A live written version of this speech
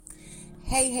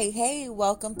Hey,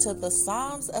 welcome to the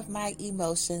Psalms of My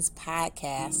Emotions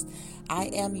podcast. I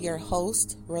am your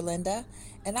host, Rolinda,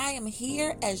 and I am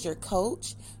here as your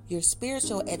coach, your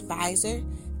spiritual advisor,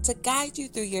 to guide you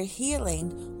through your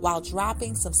healing while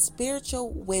dropping some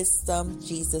spiritual wisdom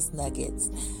Jesus nuggets.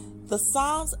 The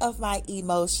Psalms of My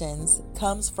Emotions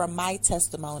comes from my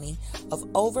testimony of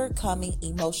overcoming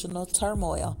emotional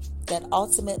turmoil that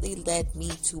ultimately led me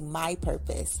to my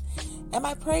purpose. And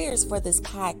my prayers for this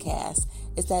podcast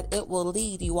is that it will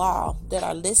lead you all that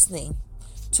are listening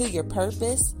to your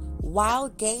purpose while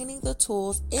gaining the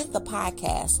tools in the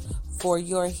podcast for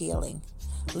your healing.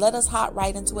 Let us hop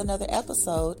right into another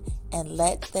episode and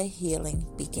let the healing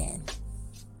begin.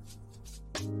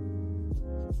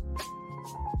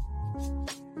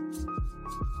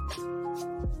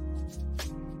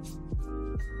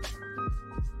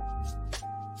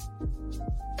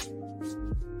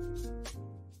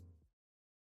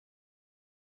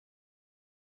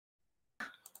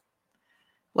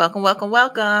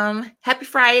 Welcome. Happy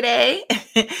Friday.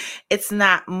 It's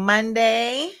not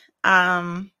Monday.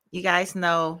 You guys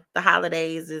know the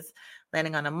holidays is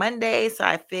landing on a Monday, so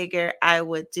I figured I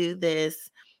would do this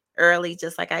early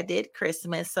just like I did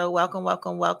Christmas. So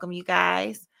welcome you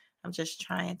guys. I'm just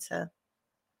trying to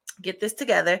get this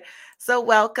together. So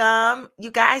welcome.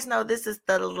 You guys know this is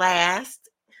the last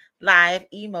live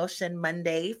Emotion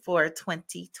Monday for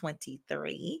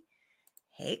 2023.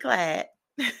 Hey, Glad.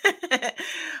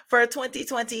 For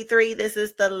 2023, this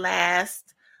is the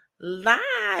last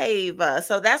live.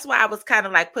 So that's why I was kind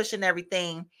of like pushing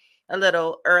everything a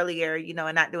little earlier,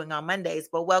 and not doing on Mondays.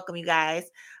 But welcome, you guys.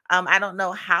 I don't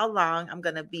know how long I'm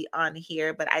going to be on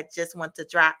here, but I just want to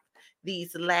drop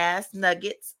these last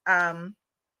nuggets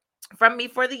from me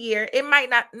for the year. It might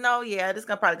not, this is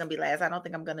probably going to be last. I don't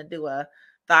think I'm going to do a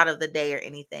thought of the day or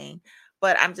anything.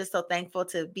 But I'm just so thankful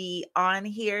to be on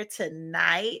here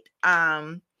tonight.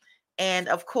 And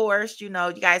of course, you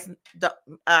guys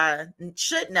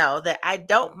should know that I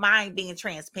don't mind being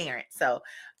transparent. So,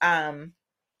 and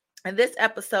this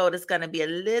episode is going to be a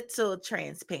little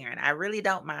transparent. I really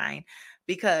don't mind,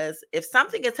 because if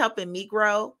something is helping me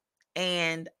grow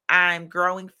and I'm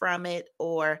growing from it,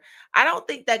 or I don't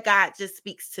think that God just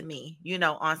speaks to me,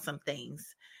 on some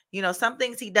things. Some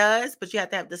things he does, but you have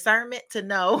to have discernment to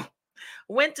know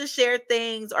when to share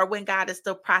things or when God is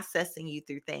still processing you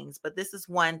through things. But this is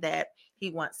one that he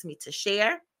wants me to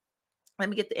share. Let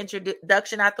me get the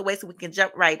introduction out the way so we can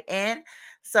jump right in.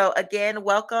 So again,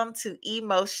 welcome to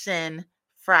Emotion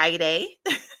Friday.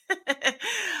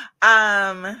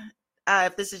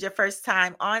 If this is your first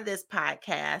time on this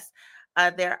podcast,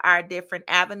 there are different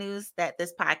avenues that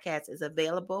this podcast is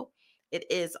available. It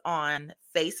is on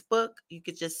Facebook. You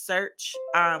could just search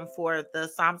for the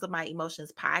Psalms of My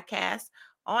Emotions podcast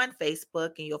on Facebook,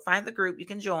 and you'll find the group you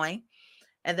can join.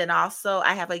 And then also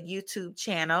I have a YouTube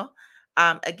channel.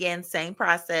 Again, same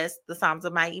process, the Psalms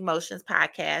of My Emotions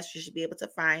podcast. You should be able to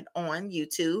find on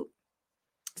YouTube.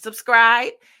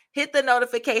 Subscribe, hit the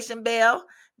notification bell,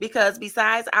 because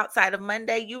besides outside of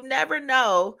Monday, you never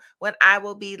know when I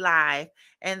will be live.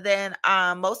 And then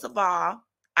most of all,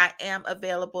 I am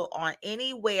available on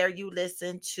anywhere you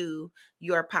listen to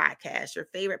your podcast, your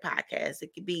favorite podcast.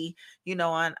 It could be,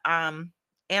 on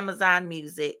Amazon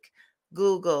Music,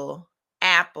 Google,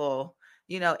 Apple,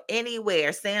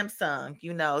 anywhere, Samsung,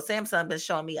 Samsung been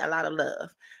showing me a lot of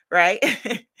love, right?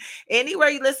 Anywhere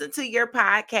you listen to your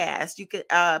podcast, you could,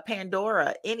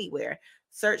 Pandora, anywhere,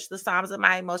 search the Psalms of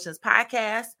My Emotions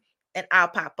podcast and I'll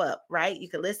pop up, right? You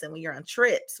can listen when you're on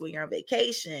trips, when you're on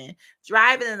vacation,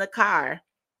 driving in the car,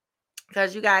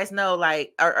 because you guys know,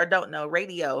 like, or don't know,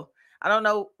 radio. I don't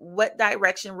know what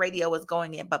direction radio is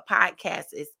going in, but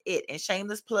podcast is it. And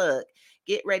shameless plug,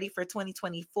 get ready for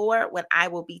 2024 when I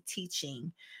will be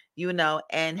teaching,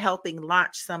 and helping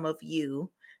launch some of you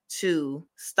to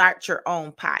start your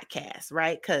own podcast,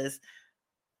 right? Because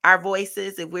our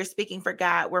voices, if we're speaking for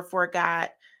God, we're for God.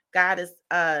 God is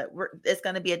it's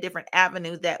going to be a different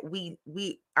avenue that we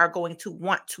are going to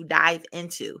want to dive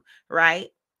into, right?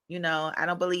 I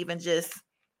don't believe in just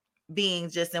being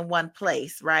just in one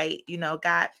place, right?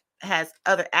 God has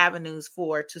other avenues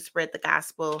to spread the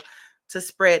gospel, to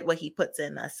spread what he puts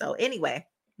in us. So anyway,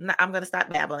 I'm going to stop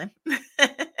babbling.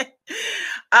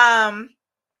 I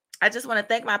just want to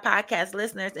thank my podcast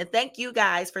listeners and thank you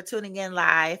guys for tuning in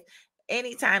live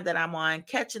anytime that I'm on,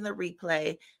 catching the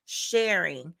replay,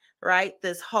 sharing, right?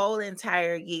 This whole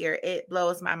entire year, it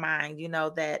blows my mind,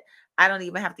 that I don't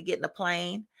even have to get in a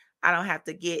plane. I don't have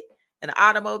to get an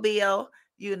automobile,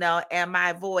 and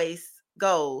my voice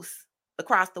goes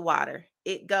across the water.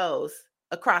 It goes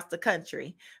across the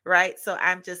country, right? So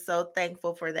I'm just so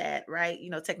thankful for that, right?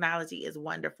 Technology is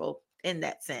wonderful in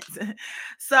that sense.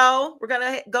 So we're going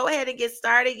to go ahead and get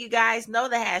started. You guys know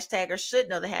the hashtag, or should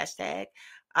know the hashtag.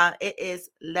 It is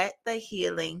Let the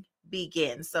Healing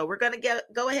Begin. So we're going to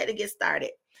go ahead and get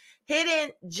started.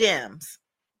 Hidden gems.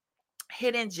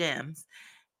 Hidden gems.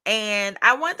 And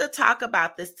I want to talk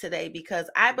about this today because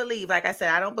I believe, like I said,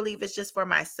 I don't believe it's just for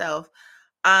myself.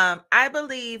 I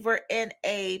believe we're in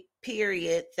a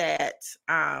period that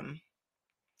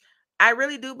I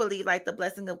really do believe like the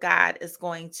blessing of God is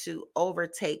going to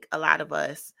overtake a lot of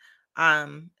us.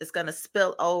 It's going to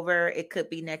spill over. It could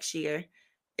be next year.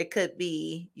 It could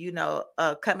be,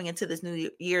 coming into this new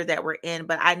year that we're in,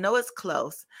 but I know it's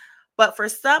close. But for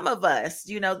some of us,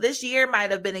 this year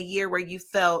might have been a year where you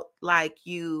felt like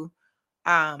you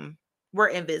were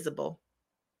invisible.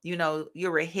 You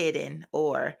were hidden,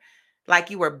 or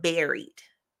like you were buried,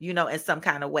 in some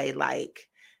kind of way. Like,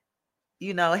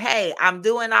 hey, I'm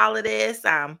doing all of this.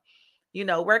 I'm,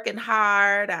 working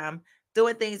hard. I'm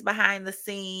doing things behind the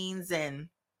scenes. And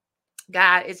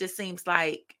God, it just seems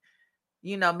like,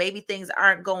 maybe things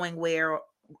aren't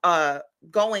uh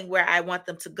going where I want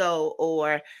them to go,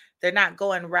 or they're not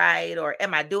going right, or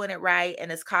am I doing it right?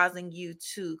 And it's causing you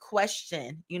to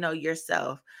question,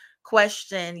 yourself,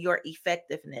 question your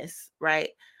effectiveness, right?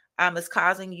 It's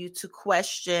causing you to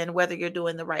question whether you're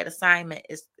doing the right assignment.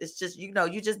 It's just,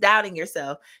 you're just doubting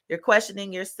yourself. You're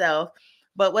questioning yourself.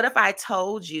 But what if I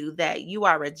told you that you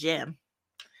are a gem,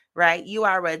 right? You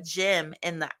are a gem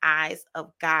in the eyes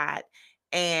of God.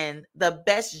 And the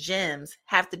best gems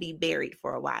have to be buried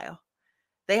for a while.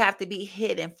 They have to be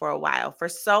hidden for a while for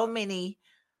so many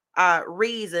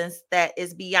reasons that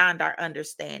is beyond our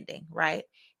understanding, right?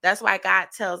 That's why God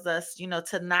tells us,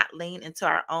 to not lean into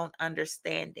our own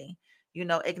understanding.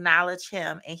 Acknowledge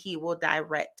Him and He will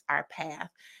direct our path.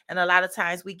 And a lot of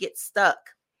times we get stuck,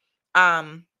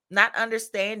 not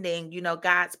understanding,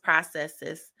 God's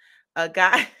processes.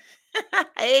 God,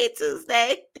 hey,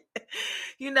 Tuesday.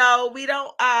 We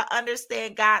don't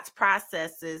understand God's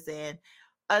processes, and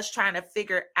us trying to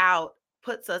figure out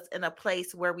puts us in a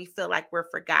place where we feel like we're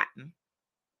forgotten,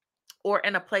 or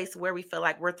in a place where we feel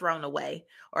like we're thrown away,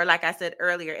 or like I said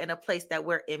earlier, in a place that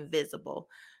we're invisible.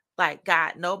 Like,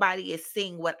 God, nobody is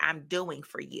seeing what I'm doing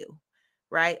for you,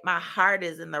 right? My heart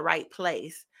is in the right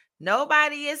place.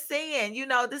 Nobody is seeing,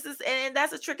 this is, and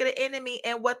that's a trick of the enemy,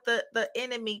 and what the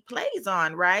enemy plays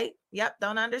on, right? Yep,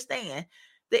 don't understand.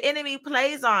 The enemy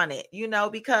plays on it,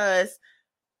 because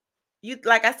you,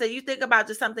 like I said, you think about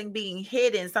just something being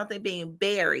hidden, something being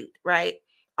buried, right?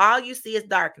 All you see is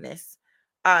darkness.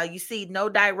 You see no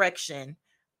direction.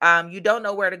 You don't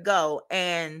know where to go.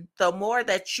 And the more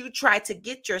that you try to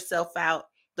get yourself out,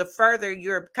 the further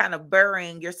you're kind of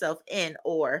burying yourself in,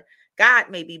 or God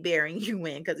may be burying you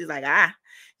in, because He's like,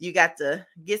 you got to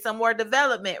get some more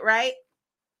development, right?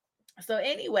 So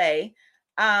anyway,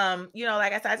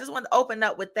 like I said, I just want to open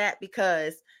up with that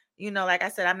because, like I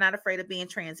said, I'm not afraid of being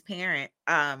transparent.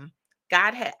 I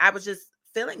was just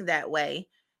feeling that way,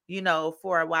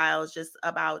 for a while, just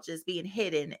about just being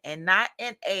hidden, and not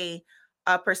in a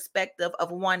perspective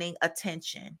of wanting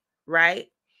attention, right?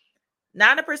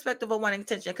 Not a perspective of wanting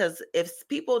attention, because if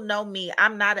people know me,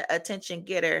 I'm not an attention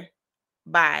getter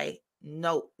by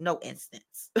no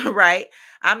instance. Right?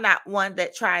 I'm not one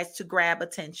that tries to grab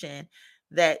attention,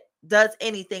 that does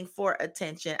anything for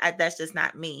attention. That's just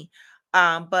not me.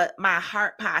 But my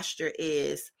heart posture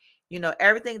is,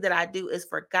 everything that I do is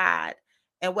for God.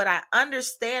 And what I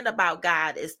understand about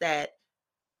God is that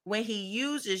when He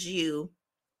uses you,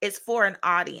 it's for an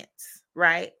audience,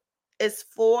 right? It's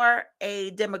for a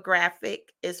demographic,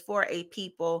 it's for a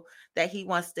people that He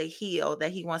wants to heal,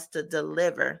 that He wants to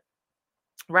deliver,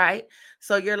 right?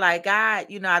 So you're like, God,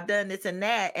 I've done this and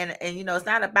that, and it's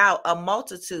not about a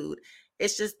multitude.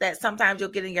 It's just that sometimes you'll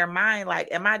get in your mind like,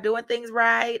 am I doing things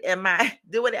right? Am I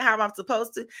doing it how I'm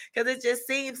supposed to? Because it just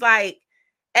seems like,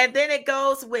 and then it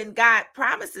goes when God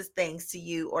promises things to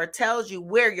you or tells you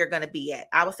where you're going to be at.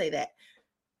 I would say that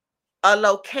a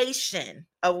location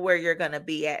of where you're going to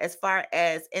be at, as far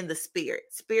as in the spirit,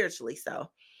 spiritually. So,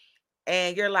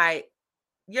 and you're like,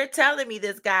 you're telling me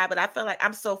this, God, but I feel like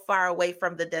I'm so far away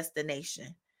from the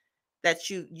destination that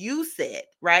you said,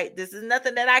 right? This is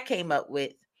nothing that I came up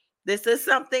with. This is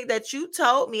something that you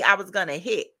told me I was going to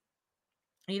hit.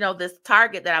 This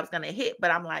target that I was going to hit,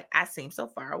 but I'm like, I seem so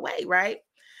far away, right?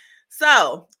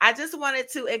 So, I just wanted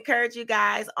to encourage you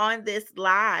guys on this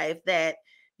live that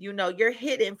you're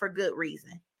hidden for good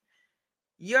reason.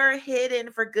 You're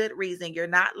hidden for good reason. You're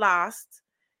not lost.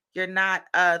 You're not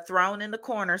thrown in the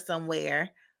corner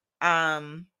somewhere.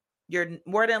 Um You're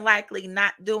more than likely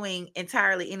not doing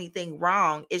entirely anything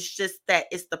wrong. It's just that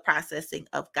it's the processing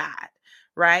of God,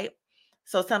 right?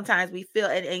 So sometimes we feel,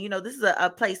 and this is a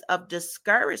place of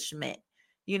discouragement,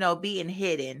 being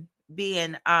hidden,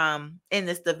 being in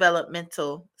this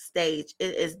developmental stage.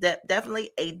 It is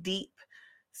definitely a deep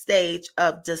stage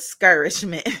of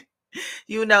discouragement.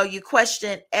 You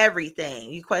question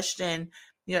everything. You question,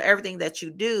 everything that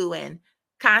you do, and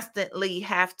constantly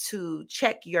have to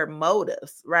check your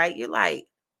motives, right? You're like,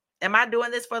 am I doing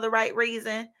this for the right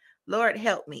reason? Lord,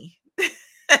 help me.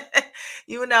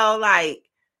 Like,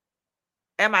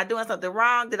 am I doing something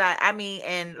wrong?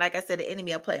 And like I said, the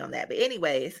enemy will play on that. But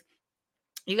anyways,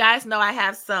 you guys know I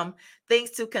have some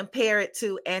things to compare it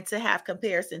to and to have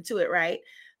comparison to it, right?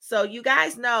 So you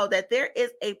guys know that there is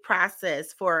a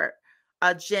process for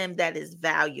a gem that is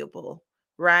valuable,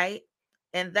 right?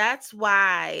 And that's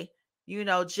why,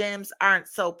 gems aren't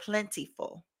so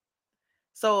plentiful.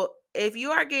 So if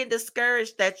you are getting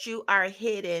discouraged that you are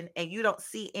hidden and you don't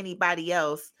see anybody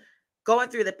else going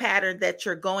through the pattern that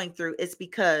you're going through, it's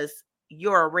because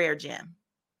you're a rare gem.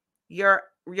 You're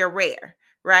rare,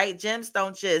 right? Gems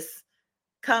don't just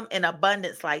come in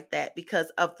abundance like that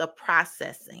because of the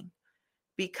processing,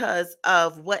 because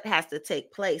of what has to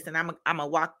take place. And I'm gonna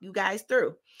walk you guys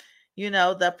through,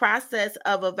 the process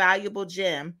of a valuable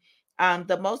gem.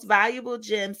 The most valuable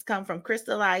gems come from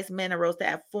crystallized minerals that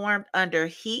have formed under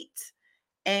heat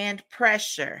and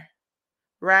pressure,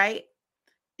 right?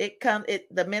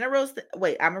 The minerals,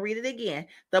 wait, I'm gonna read it again.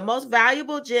 The most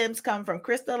valuable gems come from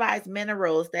crystallized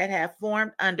minerals that have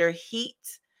formed under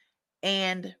heat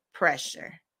and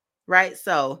pressure, right?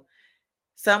 So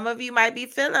some of you might be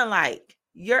feeling like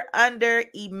you're under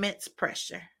immense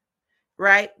pressure,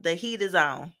 right? The heat is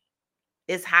on,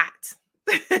 it's hot,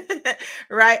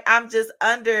 right? I'm just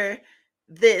under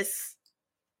this,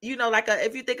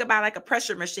 if you think about like a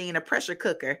pressure machine, a pressure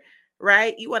cooker,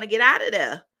 right? You want to get out of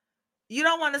there. You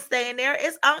don't want to stay in there.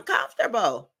 It's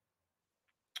uncomfortable,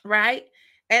 right?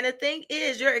 And the thing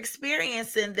is, you're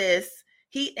experiencing this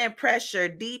heat and pressure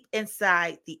deep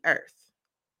inside the earth,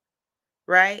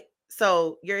 right?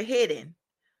 So you're hidden,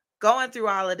 going through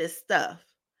all of this stuff.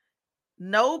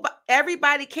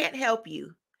 Everybody can't help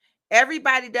you.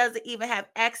 Everybody doesn't even have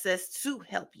access to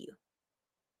help you.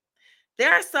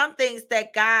 There are some things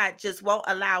that God just won't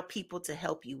allow people to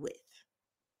help you with.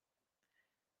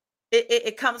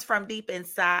 It comes from deep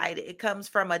inside. It comes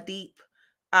from a deep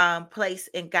place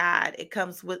in God. It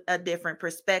comes with a different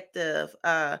perspective.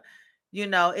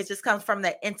 It just comes from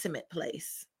that intimate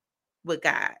place with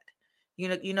God.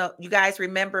 You guys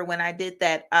remember when I did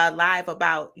that live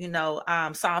about,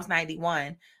 Psalms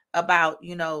 91 about,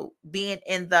 being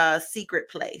in the secret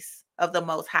place of the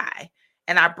Most High.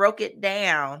 And I broke it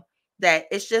down that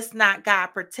it's just not God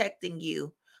protecting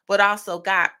you, but also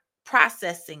God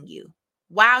processing you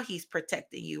while he's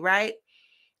protecting you, right?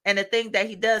 And the thing that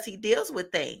he does, he deals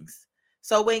with things.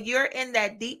 So when you're in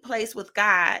that deep place with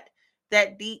God,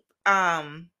 that deep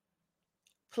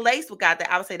place with God, that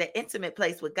I would say that intimate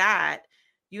place with God,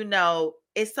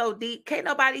 it's so deep. Can't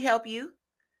nobody help you,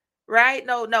 right?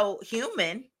 No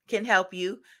human can help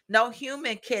you. No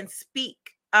human can speak.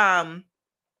 It's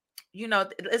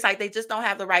like they just don't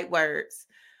have the right words.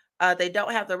 They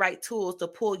don't have the right tools to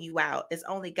pull you out. It's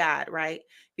only God, right?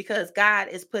 Because God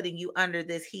is putting you under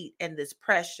this heat and this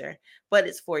pressure, but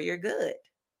it's for your good.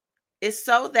 It's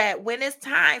so that when it's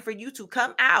time for you to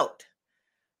come out,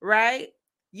 right?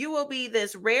 You will be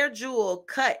this rare jewel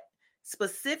cut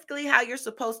specifically how you're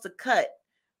supposed to cut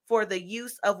for the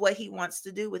use of what he wants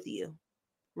to do with you,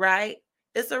 right?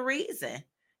 It's a reason.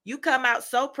 You come out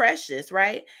so precious,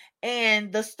 right?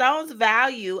 And the stone's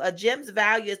value, a gem's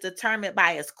value is determined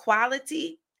by its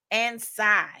quality and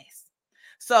size.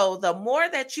 So the more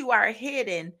that you are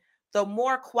hidden, the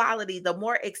more quality, the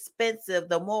more expensive,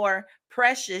 the more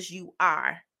precious you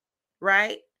are,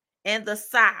 right? And the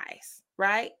size,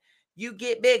 right? You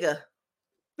get bigger,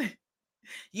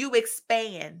 you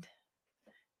expand.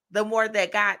 The more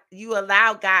that you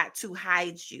allow God to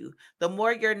hide you, the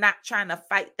more you're not trying to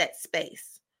fight that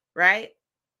space, right?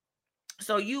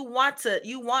 So you want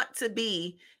to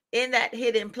be in that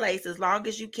hidden place as long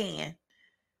as you can,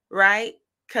 right?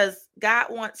 Because God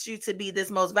wants you to be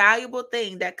this most valuable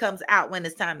thing that comes out when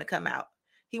it's time to come out.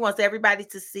 He wants everybody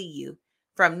to see you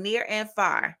from near and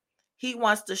far. He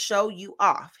wants to show you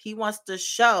off. He wants to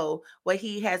show what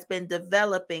he has been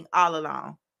developing all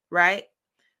along, right?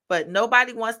 But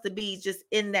nobody wants to be just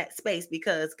in that space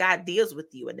because God deals with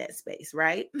you in that space,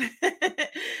 right?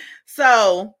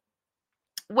 So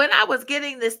when I was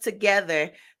getting this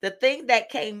together, the thing that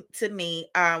came to me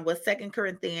was 2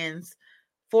 Corinthians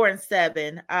 4 and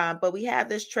 7. But we have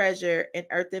this treasure in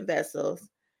earthen vessels,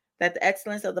 that the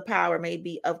excellence of the power may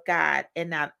be of God and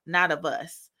not of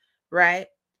us, right?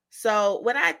 So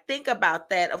when I think about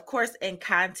that, of course, in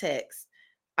context,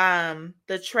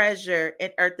 the treasure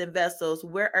in earthen vessels,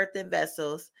 we're earthen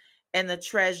vessels, and the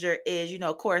treasure is,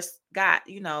 of course, God,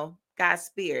 God's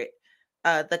spirit,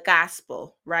 the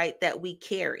gospel, right, that we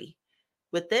carry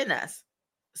within us.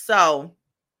 So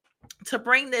to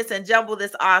bring this and jumble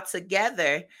this all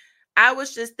together, I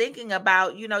was just thinking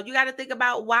about, you got to think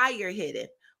about why you're hidden.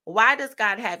 Why does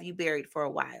God have you buried for a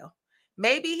while?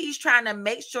 Maybe he's trying to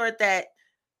make sure that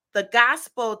the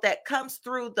gospel that comes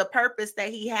through the purpose that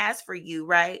he has for you,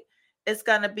 right? It's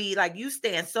going to be like you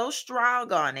stand so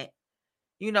strong on it.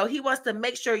 He wants to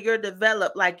make sure you're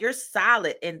developed, like you're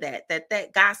solid in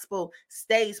that gospel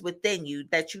stays within you,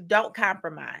 that you don't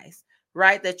compromise,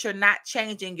 right? That you're not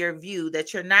changing your view,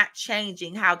 that you're not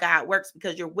changing how God works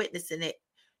because you're witnessing it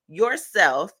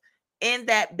yourself in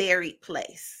that buried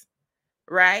place,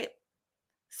 right?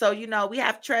 So, we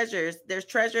have treasures. There's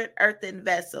treasure in earthen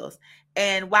vessels.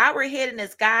 And while we're hidden,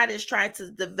 as God is trying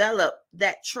to develop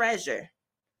that treasure,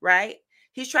 right?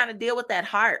 He's trying to deal with that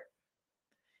heart.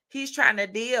 He's trying to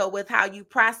deal with how you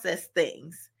process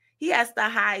things. He has to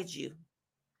hide you.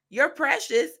 You're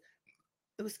precious.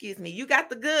 Excuse me. You got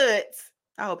the goods.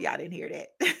 I hope y'all didn't hear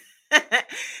that.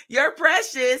 You're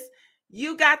precious.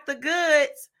 You got the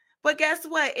goods. But guess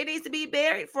what? It needs to be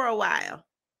buried for a while.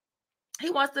 He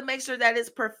wants to make sure that it's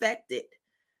perfected,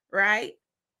 right?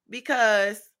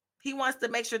 Because he wants to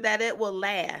make sure that it will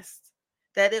last,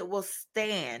 that it will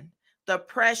stand the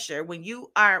pressure when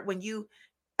you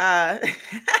I'm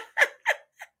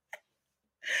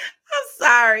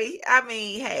sorry. I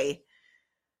mean, hey,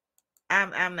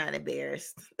 I'm not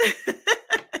embarrassed. I'm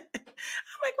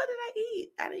like, what did I eat?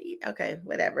 I didn't eat. Okay,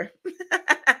 whatever.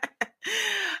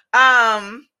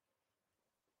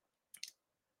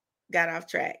 Got off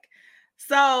track.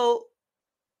 So,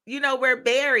 we're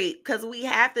buried because we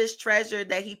have this treasure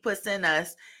that he puts in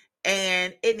us,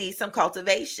 and it needs some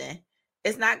cultivation.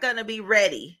 It's not going to be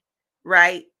ready,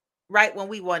 right? Right when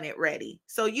we want it ready.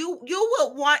 So you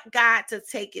would want God to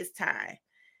take his time,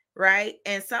 right?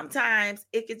 And sometimes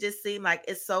it could just seem like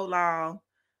it's so long.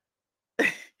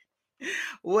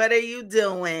 What are you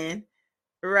doing?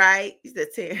 Right?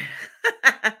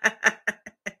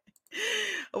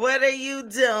 What are you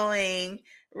doing?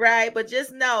 Right? But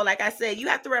just know, like I said, you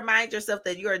have to remind yourself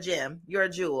that you're a gem, you're a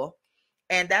jewel.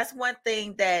 And that's one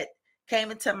thing that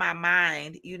came into my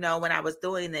mind, when I was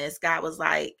doing this. God was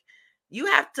like, you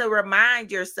have to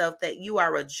remind yourself that you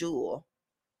are a jewel,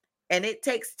 and it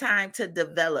takes time to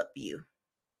develop you,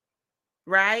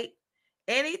 right?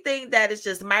 Anything that is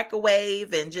just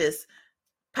microwave and just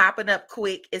popping up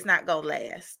quick is not going to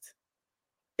last.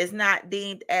 It's not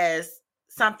deemed as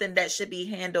something that should be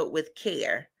handled with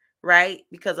care, right?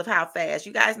 Because of how fast.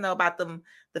 You guys know about the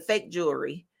fake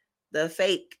jewelry, the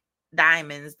fake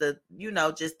diamonds,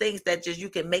 just things that just you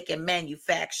can make and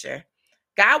manufacture.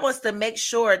 God wants to make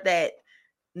sure that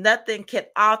nothing can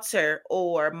alter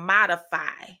or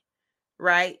modify,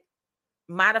 right?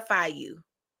 Modify you,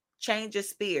 change your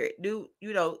spirit,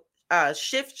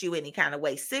 shift you any kind of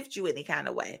way, sift you any kind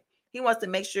of way. He wants to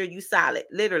make sure you solid,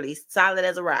 literally solid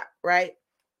as a rock, right?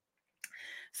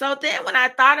 So then when I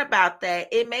thought about that,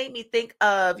 it made me think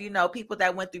of, people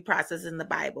that went through process in the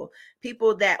Bible,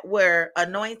 people that were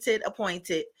anointed,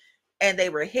 appointed, and they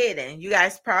were hidden. You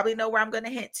guys probably know where I'm going to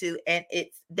hint to, and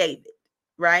it's David,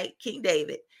 right? King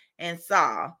David and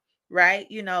Saul, right?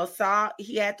 Saul,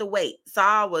 he had to wait.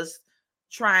 Saul was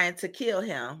trying to kill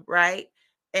him, right?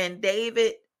 And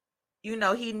David, he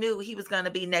knew he was going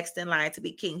to be next in line to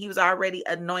be king. He was already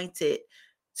anointed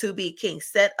to be king,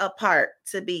 set apart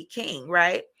to be king,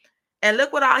 right? And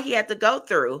look what all he had to go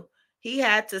through. He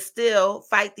had to still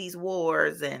fight these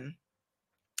wars, and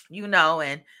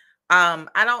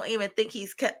I don't even think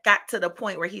he's got to the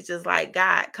point where he's just like,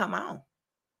 God, come on.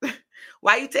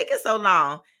 Why you taking so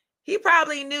long? He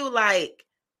probably knew, like,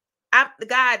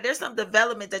 God, there's some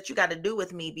development that you got to do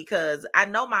with me, because I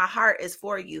know my heart is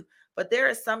for you, but there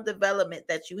is some development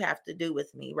that you have to do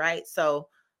with me, right? So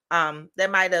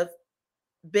that might have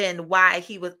been why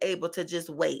he was able to just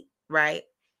wait, right?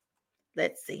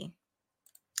 Let's see.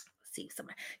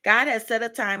 God has set a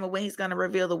time of when he's going to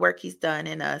reveal the work he's done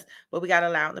in us, but we got to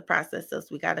allow him to process us.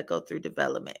 We got to go through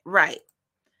development, right?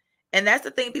 And that's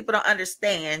the thing people don't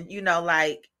understand.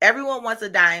 Like, everyone wants a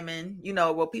diamond.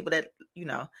 Well, people that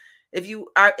if you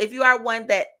are one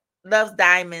that loves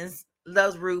diamonds,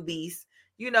 loves rubies,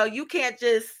 you can't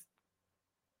just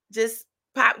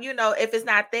pop. If it's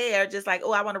not there, just like,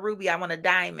 oh, I want a ruby, I want a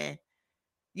diamond.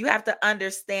 You have to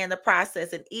understand the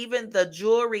process. And even the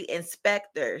jewelry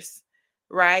inspectors,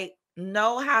 right,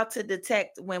 know how to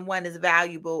detect when one is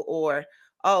valuable or,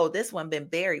 oh, this one been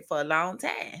buried for a long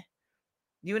time.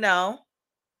 You know,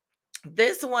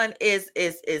 this one is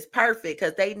perfect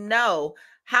because they know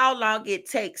how long it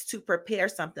takes to prepare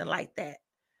something like that,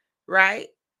 right?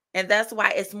 And that's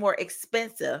why it's more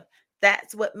expensive.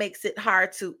 That's what makes it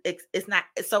hard to, it's not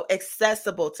so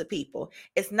accessible to people.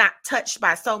 It's not touched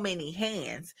by so many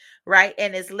hands, right?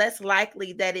 And it's less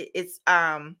likely that it's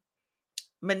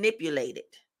manipulated,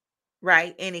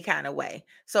 right? Any kind of way.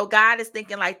 So God is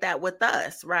thinking like that with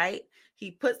us, right?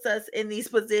 He puts us in these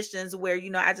positions where,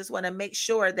 I just want to make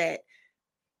sure that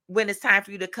when it's time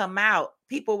for you to come out,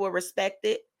 people will respect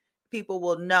it. People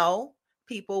will know.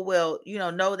 People will,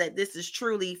 know that this is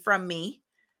truly from me,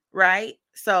 right?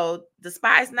 So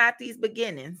despise not these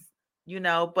beginnings,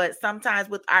 but sometimes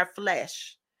with our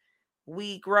flesh,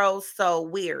 we grow so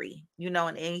weary,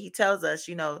 and he tells us,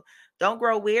 don't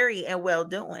grow weary in well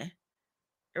doing,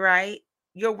 right?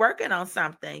 You're working on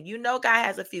something. God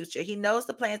has a future. He knows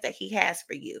the plans that he has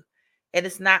for you. And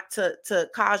it's not to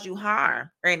cause you harm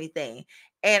or anything.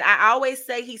 And I always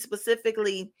say it's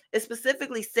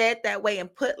specifically said that way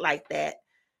and put like that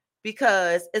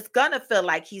because it's gonna feel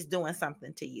like he's doing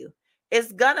something to you.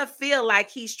 It's gonna feel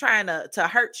like he's trying to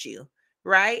hurt you,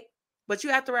 right? But you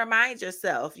have to remind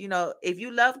yourself, if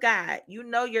you love God,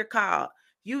 you're called,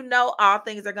 all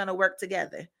things are gonna work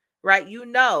together, right?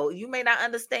 You may not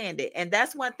understand it. And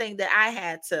that's one thing that I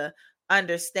had to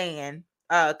understand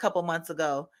a couple months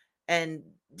ago. And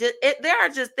there are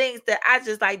just things that I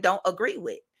just like don't agree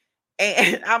with.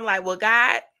 And I'm like, well,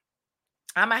 God,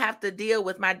 I'm gonna have to deal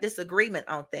with my disagreement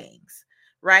on things,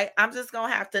 right? I'm just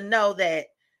gonna have to know that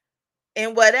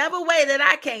in whatever way that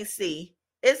I can't see,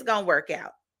 it's gonna work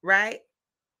out, right?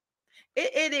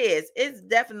 It is. It's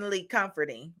definitely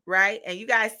comforting, right? And you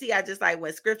guys see, I just like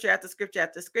went scripture after scripture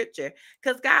after scripture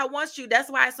because God wants you.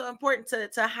 That's why it's so important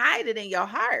to hide it in your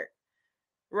heart,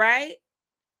 right?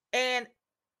 And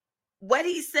what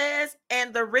he says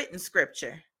and the written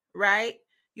scripture, right?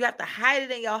 You have to hide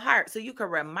it in your heart so you can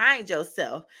remind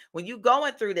yourself when you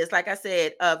going through this, like I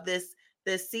said, of this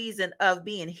season of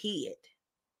being hid,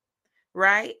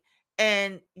 right?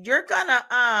 And you're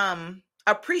gonna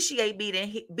appreciate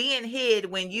being hid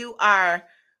when you are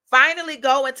finally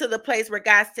going to the place where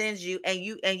God sends you and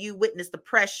you witness the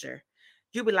pressure.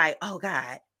 You'll be like, oh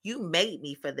God, you made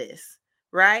me for this,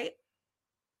 right?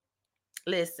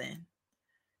 Listen,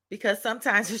 because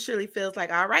sometimes it surely feels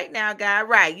like, all right now, God,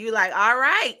 right? You like, all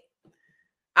right,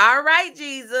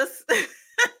 Jesus.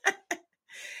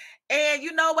 And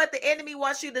you know what? The enemy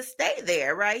wants you to stay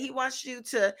there, right? He wants you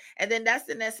to, and then that's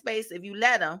in that space. If you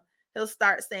let him, he'll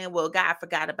start saying, well, God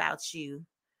forgot about you,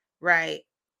 right?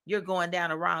 You're going down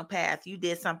the wrong path. You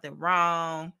did something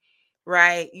wrong,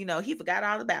 right? He forgot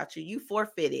all about you. You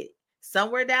forfeited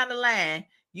somewhere down the line.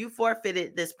 You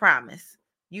forfeited this promise.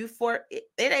 It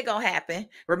ain't gonna happen.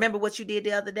 Remember what you did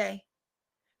the other day.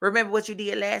 Remember what you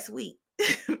did last week.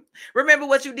 Remember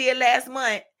what you did last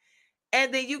month.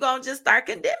 And then you're going to just start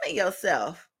condemning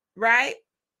yourself, right?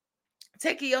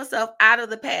 Taking yourself out of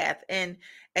the path and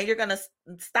you're going to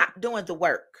stop doing the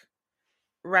work,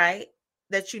 right?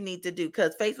 That you need to do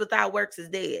because faith without works is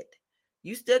dead.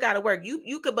 You still got to work.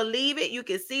 You could believe it, you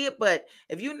can see it, but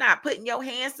if you're not putting your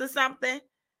hands to something,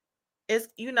 it's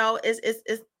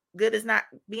good as not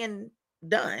being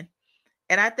done.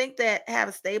 And I think that have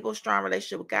a stable, strong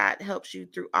relationship with God helps you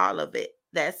through all of it.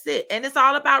 That's it. And it's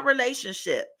all about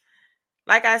relationship.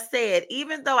 Like I said,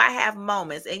 even though I have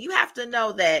moments, and you have to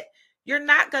know that you're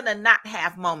not going to not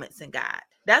have moments in God.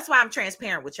 That's why I'm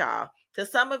transparent with y'all.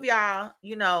 Because some of y'all,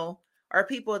 are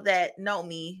people that know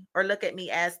me or look at me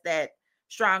as that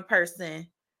strong person,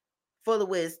 full of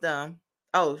wisdom.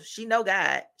 Oh, she know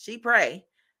God. She pray.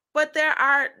 But there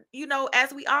are,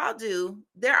 as we all do,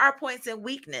 there are points in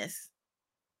weakness,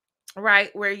 right?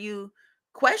 Where you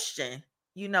question,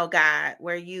 God,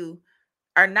 where you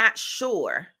are not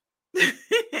sure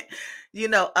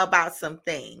about some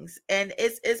things, and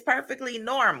it's perfectly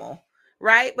normal,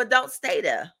 right? But don't stay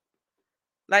there.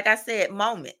 Like I said,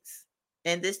 moments,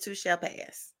 and this too shall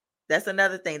pass. That's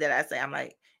another thing that I say. I'm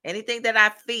like, anything that I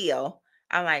feel,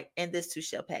 I'm like, and this too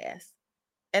shall pass,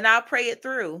 and I'll pray it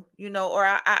through,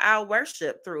 or I'll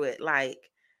worship through it. Like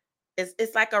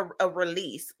it's like a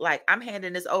release. Like I'm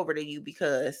handing this over to you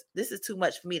because this is too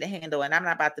much for me to handle, and I'm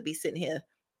not about to be sitting here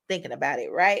thinking about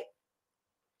it, right?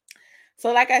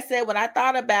 So, like I said, when I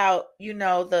thought about,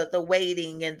 the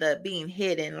waiting and the being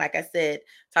hidden, like I said,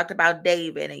 talked about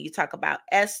David and you talk about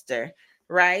Esther,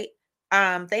 right?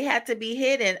 They had to be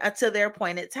hidden until their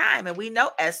appointed time. And we know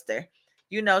Esther.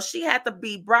 She had to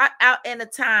be brought out in a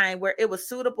time where it was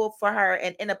suitable for her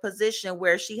and in a position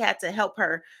where she had to help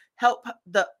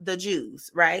the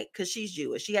Jews, right? Because she's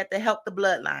Jewish. She had to help the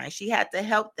bloodline. She had to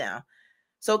help them.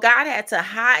 So God had to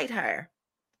hide her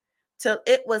till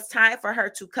it was time for her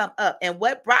to come up. And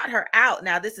what brought her out,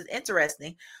 now this is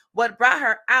interesting, what brought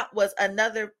her out was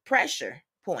another pressure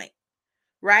point,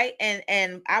 right?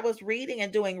 And I was reading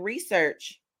and doing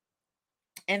research,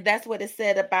 and that's what it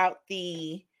said about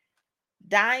the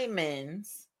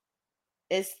diamonds,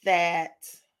 is that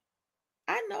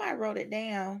I know I wrote it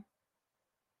down.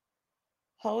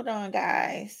 Hold on,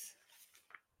 guys.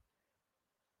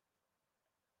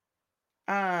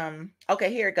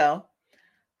 Okay, here we go.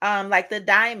 Like the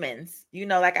diamonds,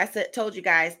 like I said, told you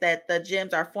guys that the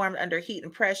gems are formed under heat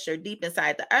and pressure deep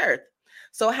inside the earth.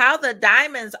 So how the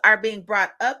diamonds are being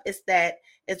brought up is that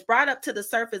it's brought up to the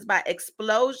surface by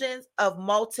explosions of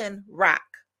molten rock.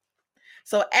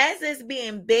 So as it's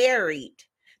being buried,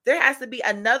 there has to be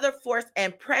another force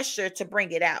and pressure to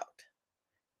bring it out.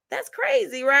 That's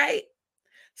crazy, right?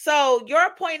 So your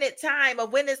appointed time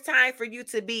of when it's time for you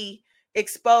to be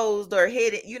exposed or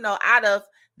hidden, out of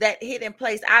that hidden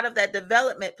place, out of that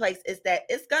development place, is that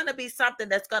it's going to be something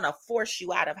that's going to force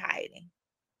you out of hiding.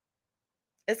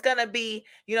 It's going to be,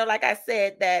 like I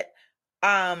said, that,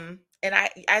 and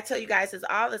I tell you guys this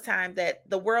all the time, that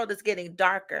the world is getting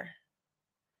darker.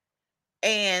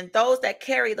 And those that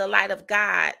carry the light of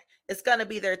God, it's going to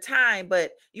be their time.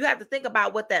 But you have to think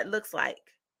about what that looks like.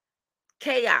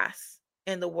 Chaos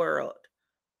in the world,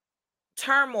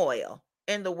 turmoil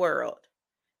in the world.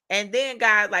 And then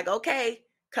God's like, okay,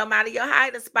 come out of your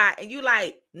hiding spot. And you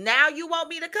like, now you want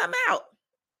me to come out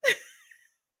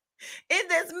in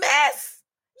this mess?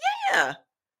 Yeah.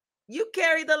 You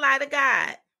carry the light of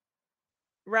God,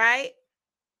 right?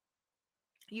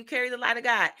 You carry the light of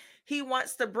God. He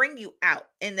wants to bring you out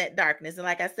in that darkness. And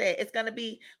like I said, it's going to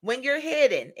be, when you're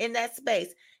hidden in that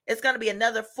space, it's going to be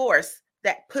another force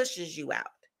that pushes you out.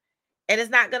 And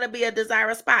it's not going to be a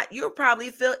desirous spot. You'll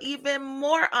probably feel even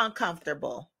more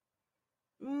uncomfortable.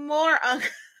 More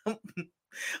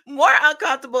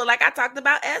uncomfortable. Like I talked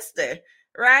about Esther,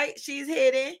 right? She's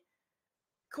hidden,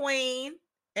 queen.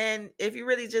 And if you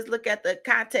really just look at the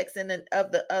context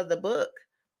of the book,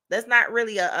 that's not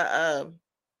really a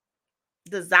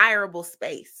desirable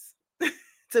space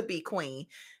to be queen.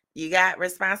 You got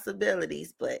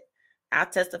responsibilities, but I'll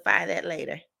testify that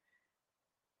later.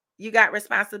 You got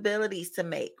responsibilities to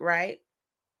make, right?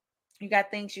 You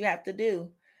got things you have to do.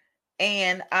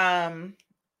 And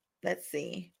let's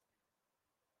see.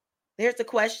 There's the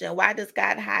question, why does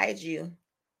God hide you?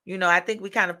 I think we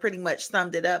kind of pretty much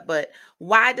summed it up, but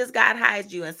why does God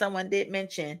hide you? And someone did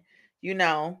mention,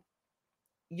 and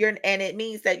it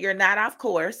means that you're not off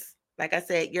course. Like I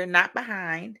said, you're not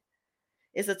behind.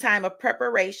 It's a time of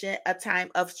preparation, a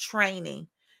time of training.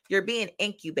 You're being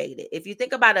incubated. If you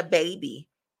think about a baby,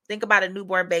 think about a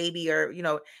newborn baby, or,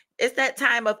 it's that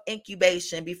time of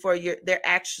incubation before they're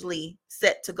actually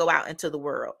set to go out into the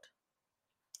world,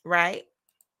 right?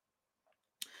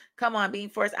 Come on, being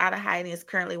forced out of hiding is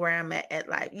currently where I'm at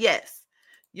life. Yes.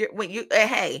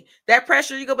 Hey, that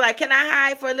pressure, you go be like, can I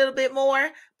hide for a little bit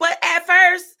more? But at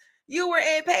first, you were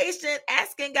impatient,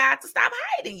 asking God to stop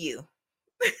hiding you.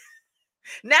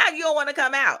 Now you don't want to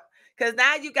come out, because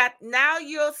now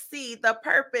you'll see the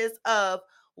purpose of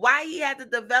why he had to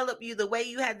develop you the way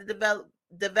you had to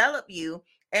develop you.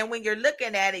 And when you're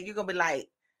looking at it, you're going to be like,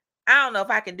 I don't know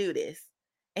if I can do this.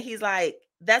 And he's like,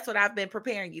 that's what I've been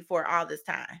preparing you for all this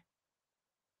time.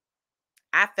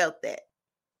 I felt that.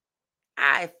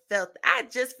 I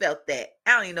just felt that.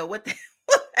 I don't even know what that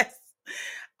was.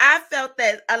 I felt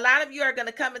that a lot of you are going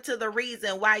to come into the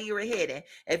reason why you were hidden.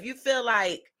 If you feel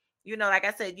like, like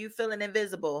I said, you feeling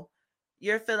invisible,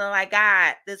 you're feeling like,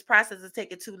 God, this process is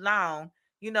taking too long.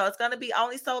 It's going to be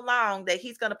only so long that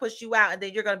he's going to push you out. And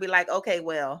then you're going to be like, okay,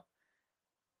 well,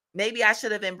 maybe I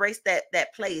should have embraced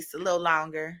that place a little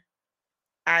longer.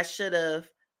 I should have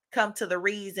come to the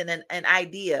reason and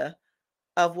idea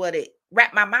of what it,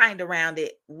 wrap my mind around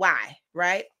it. Why,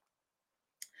 right?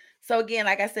 So again,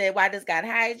 like I said, why does God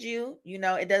hide you?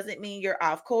 It doesn't mean you're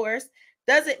off course.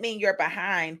 Doesn't mean you're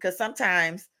behind. Because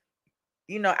sometimes,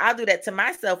 I'll do that to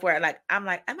myself where I'm like, am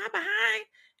I behind?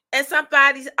 And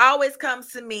somebody always comes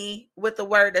to me with a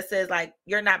word that says like,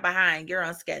 you're not behind, you're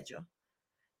on schedule.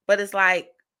 But it's like,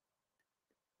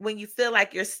 when you feel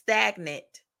like you're stagnant,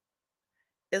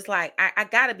 it's like, I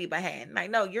gotta be behind. Like,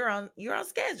 no, you're on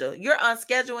schedule. You're on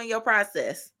schedule in your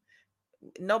process.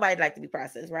 Nobody'd like to be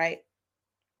processed, right?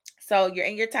 So you're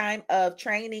in your time of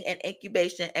training and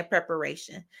incubation and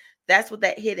preparation. That's what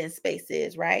that hidden space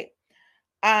is, right?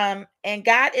 And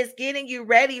God is getting you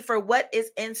ready for what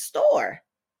is in store.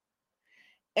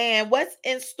 And what's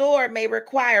in store may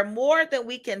require more than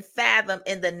we can fathom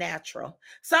in the natural.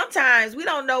 Sometimes we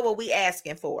don't know what we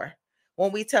asking for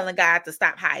when we telling God to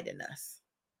stop hiding us.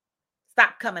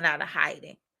 Stop coming out of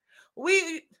hiding.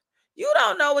 You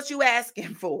don't know what you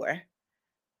asking for,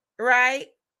 right?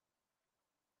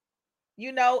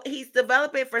 You know, he's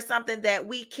developing for something that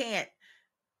we can't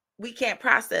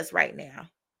process right now.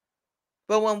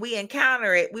 But when we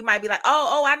encounter it, we might be like,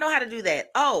 oh, I know how to do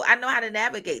that. Oh, I know how to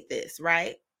navigate this,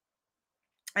 right?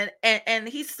 And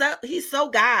he's so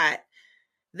God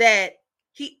that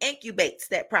he incubates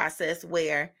that process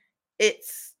where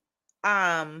it's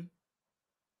um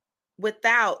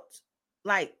without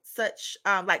like such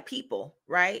like people,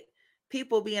 right?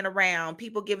 People being around,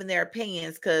 people giving their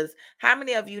opinions, because how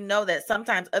many of you know that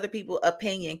sometimes other people's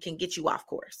opinion can get you off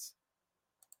course,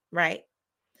 right?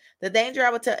 The danger I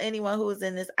would tell anyone who is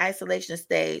in this isolation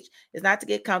stage is not to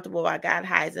get comfortable while God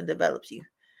hides and develops you.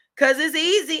 Because it's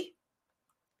easy.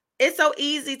 It's so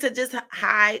easy to just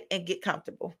hide and get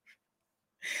comfortable.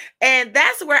 And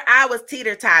that's where I was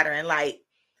teeter-tottering. Like,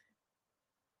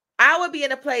 I would be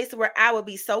in a place where I would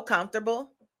be so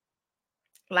comfortable.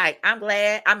 Like, I'm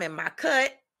glad I'm in my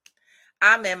cut.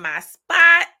 I'm in my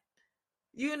spot,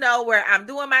 where I'm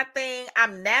doing my thing.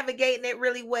 I'm navigating it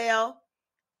really well.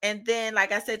 And then,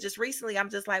 like I said, just recently, I'm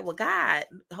just like, well, God,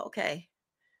 okay,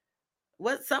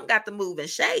 some got to move and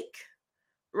shake,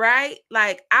 right?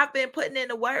 Like, I've been putting in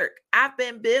the work. I've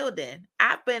been building.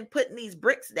 I've been putting these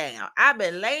bricks down. I've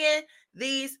been laying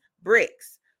these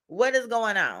bricks. What is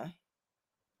going on?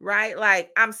 Right? Like,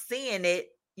 I'm seeing it.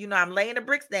 I'm laying the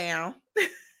bricks down.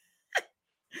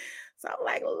 So I'm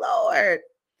like, Lord,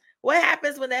 what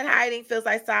happens when that hiding feels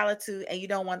like solitude and you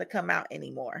don't want to come out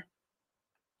anymore?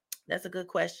 That's a good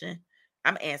question.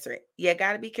 I'm answering it. Yeah,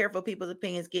 got to be careful people's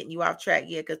opinions getting you off track.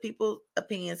 Yeah, because people's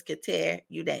opinions could tear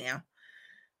you down.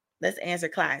 Let's answer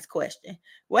Clyde's question.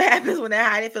 What happens when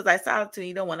that hiding feels like solitude and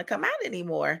you don't want to come out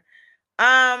anymore?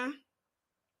 I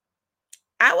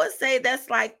would say that's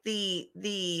like the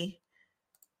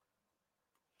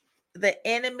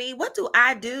enemy. What do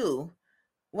I do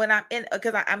when I'm in?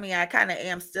 Because I kind of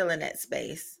am still in that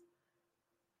space.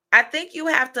 I think you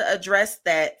have to address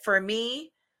that. For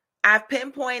me, I've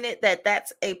pinpointed that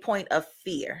that's a point of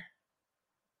fear,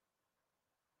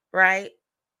 right?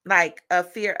 Like a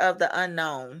fear of the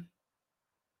unknown.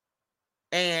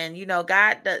 And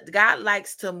God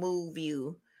likes to move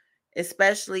you,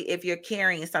 especially if you're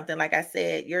carrying something. Like I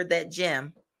said, you're that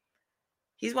gem.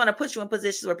 He's want to put you in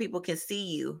positions where people can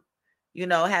see you,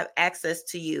 have access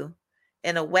to you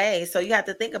in a way. So you have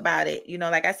to think about it.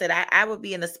 Like I said, I would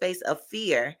be in a space of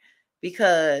fear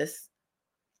because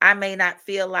I may not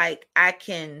feel like I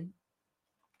can,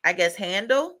 I guess,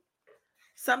 handle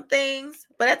some things,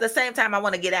 but at the same time, I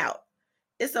want to get out.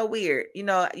 It's so weird. You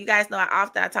guys know how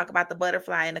often I talk about the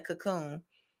butterfly in the cocoon.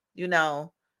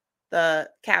 The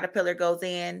caterpillar goes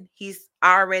in. He's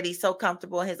already so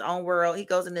comfortable in his own world. He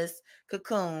goes in this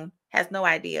cocoon, has no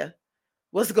idea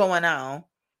what's going on.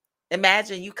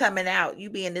 Imagine you coming out, you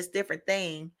being this different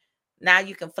thing. Now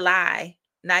you can fly.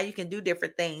 Now you can do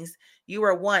different things. You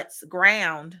were once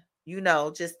ground,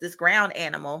 just this ground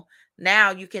animal.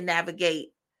 Now you can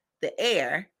navigate the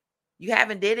air. You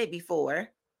haven't did it before,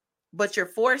 but you're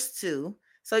forced to.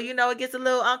 So, it gets a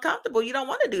little uncomfortable. You don't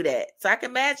want to do that. So I can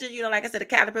imagine, like I said, a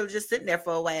caterpillar just sitting there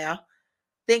for a while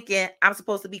thinking I'm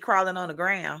supposed to be crawling on the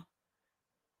ground,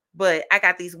 but I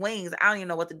got these wings. I don't even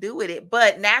know what to do with it.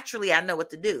 But naturally, I know what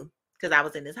to do because I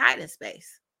was in this hiding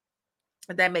space.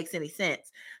 If that makes any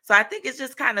sense. So I think it's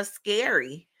just kind of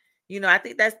scary. I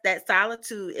think that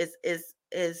solitude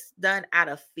is done out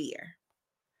of fear.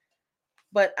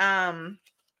 But I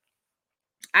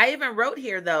even wrote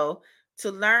here though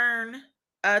to learn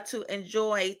to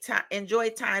enjoy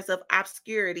times of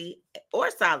obscurity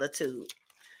or solitude.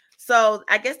 So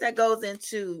I guess that goes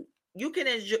into you can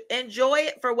enjoy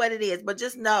it for what it is, but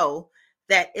just know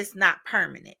that it's not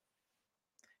permanent,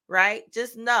 right?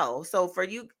 Just know. So for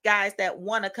you guys that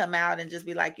want to come out and just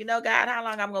be like, God, how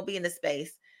long I'm going to be in this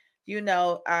space?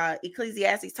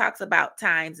 Ecclesiastes talks about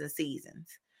times and seasons,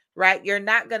 right? You're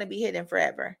not going to be hidden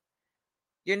forever.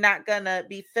 You're not going to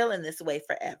be feeling this way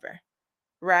forever,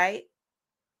 right?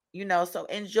 So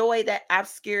enjoy that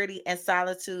obscurity and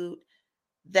solitude,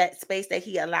 that space that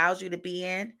he allows you to be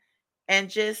in. And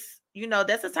just,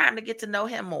 that's a time to get to know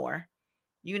him more,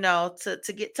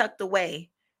 to get tucked away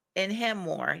in him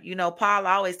more. Paul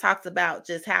always talks about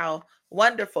just how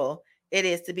wonderful it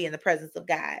is to be in the presence of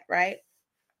God, right?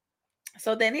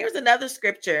 So then here's another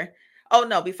scripture. Oh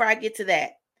no, before I get to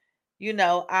that,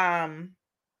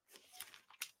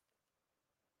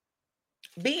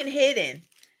 Being hidden,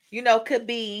 could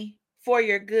be for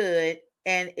your good.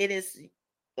 And it is,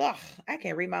 I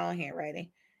can't read my own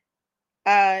handwriting.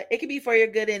 It can be for your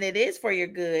good, and it is for your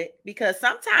good, because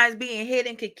sometimes being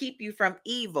hidden could keep you from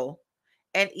evil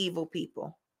and evil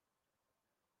people.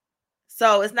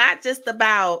 So it's not just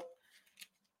about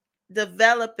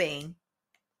developing,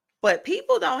 but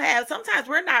people don't have, sometimes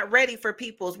we're not ready for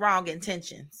people's wrong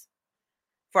intentions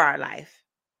for our life.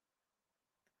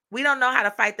 We don't know how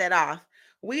to fight that off.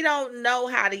 We don't know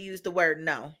how to use the word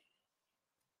no,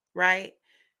 right?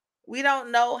 We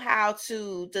don't know how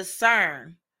to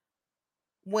discern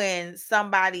when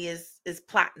somebody is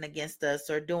plotting against us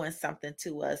or doing something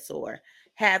to us or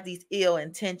have these ill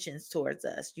intentions towards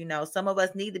us. Some of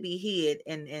us need to be hid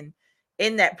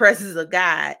in that presence of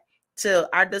God till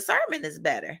our discernment is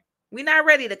better. We're not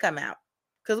ready to come out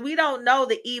because we don't know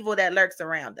the evil that lurks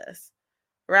around us,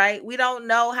 right? We don't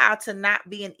know how to not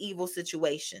be in evil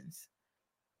situations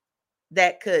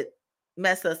that could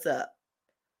mess us up,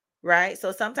 right?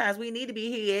 So sometimes we need to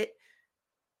be hid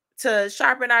to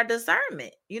sharpen our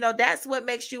discernment. That's what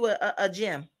makes you a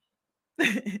gem.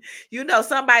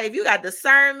 Somebody, if you got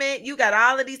discernment, you got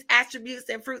all of these attributes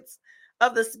and fruits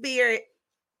of the spirit.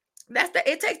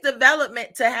 It takes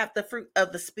development to have the fruit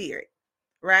of the spirit,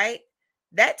 right?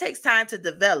 That takes time to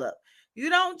develop. You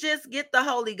don't just get the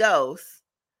Holy Ghost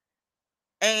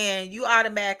and you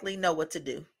automatically know what to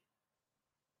do.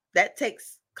 That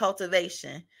takes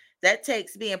cultivation. That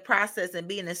takes being processed and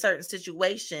being in certain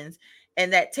situations,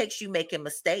 and that takes you making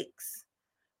mistakes,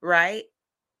 right?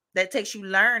 That takes you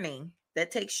learning.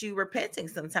 That takes you repenting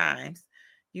sometimes.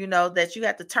 That you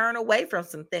have to turn away from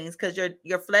some things because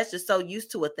your flesh is so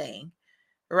used to a thing,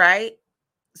 right?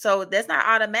 So that's not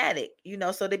automatic,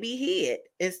 so to be hid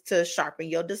is to sharpen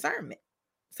your discernment.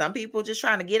 Some people just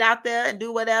trying to get out there and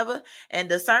do whatever, and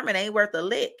discernment ain't worth a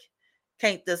lick.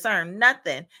 Can't discern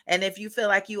nothing. And if you feel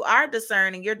like you are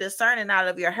discerning, you're discerning out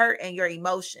of your hurt and your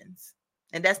emotions.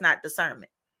 And that's not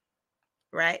discernment,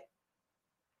 right?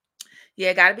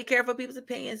 Yeah, got to be careful. People's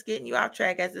opinions getting you off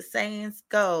track. As the saying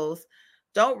goes,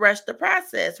 don't rush the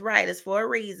process. Right? It's for a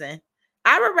reason.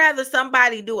 I would rather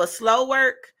somebody do a slow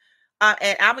work.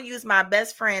 And I'm going to use my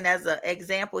best friend as an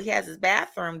example. He has his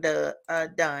bathroom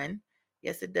done.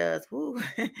 Yes, it does. Woo.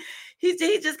 he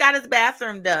just got his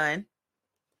bathroom done.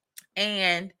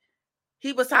 And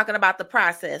he was talking about the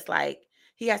process. Like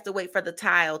he has to wait for the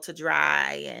tile to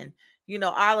dry and,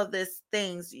 all of these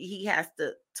things he has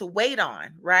to wait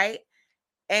on. Right?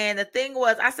 And the thing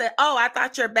was, I said, "Oh, I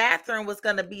thought your bathroom was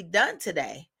going to be done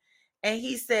today." And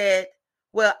he said,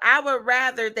 "Well, I would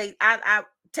rather I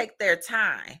take their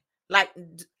time. Like,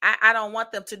 I don't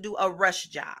want them to do a rush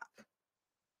job."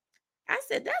 I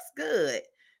said, "That's good."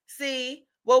 See,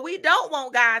 what we don't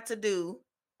want God to do,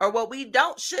 or what we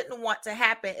shouldn't want to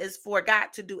happen, is for God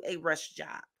to do a rush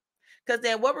job. Because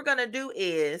then what we're going to do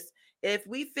is, if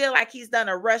we feel like he's done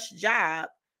a rush job,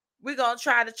 we're going to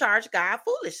try to charge God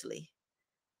foolishly.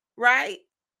 Right?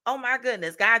 Oh my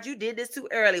goodness, God, you did this too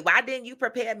early. Why didn't you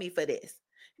prepare me for this?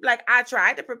 Like, I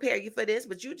tried to prepare you for this,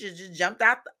 but you just jumped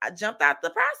out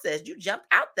the process. You jumped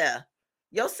out there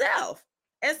yourself.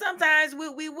 And sometimes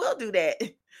we will do that.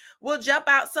 We'll jump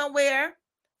out somewhere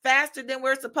faster than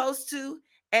we're supposed to,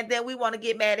 and then we want to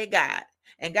get mad at God.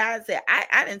 And God said,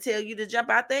 I didn't tell you to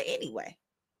jump out there anyway.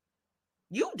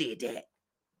 You did that.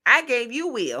 I gave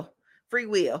you free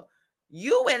will.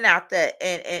 You went out there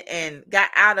and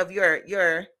got out of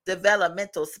your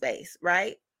developmental space,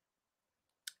 right?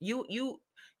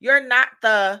 You're not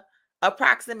the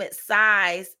approximate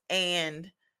size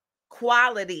and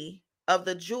quality of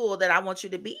the jewel that I want you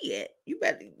to be at. You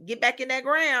better get back in that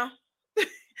ground.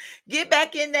 Get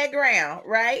back in that ground,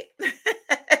 right?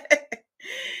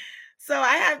 So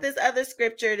I have this other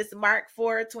scripture. This is Mark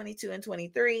 4:22 and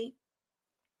 23.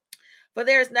 For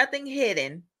there is nothing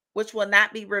hidden which will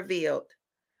not be revealed,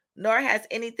 nor has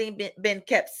anything been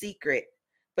kept secret,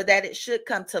 but that it should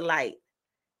come to light.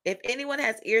 If anyone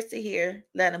has ears to hear,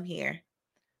 let him hear.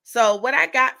 So what I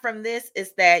got from this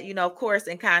is that, of course,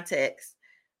 in context,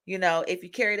 if you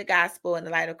carry the gospel in the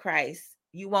light of Christ,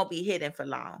 you won't be hidden for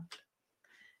long.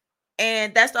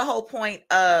 And that's the whole point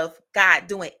of God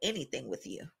doing anything with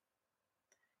you.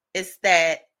 It's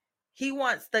that he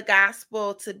wants the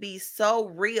gospel to be so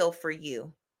real for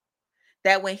you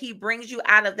that when he brings you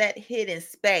out of that hidden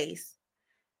space,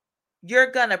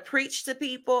 you're going to preach to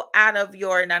people out of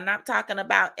and I'm not talking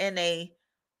about in a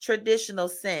traditional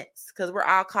sense, because we're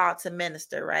all called to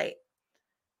minister, right?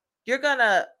 You're going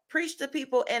to preach to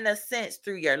people in a sense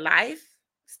through your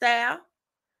lifestyle,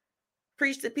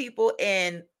 preach to people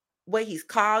in what he's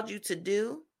called you to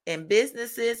do, in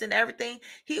businesses and everything.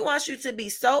 He wants you to be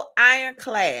so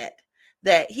ironclad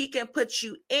that he can put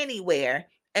you anywhere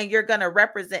and you're going to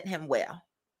represent him well.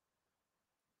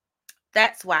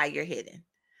 That's why you're hidden.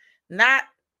 Not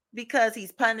because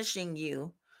he's punishing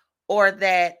you or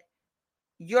that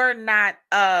you're not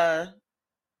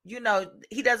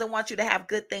he doesn't want you to have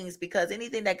good things, because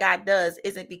anything that God does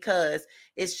isn't because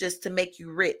it's just to make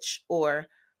you rich or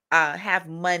have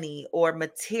money or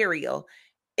material.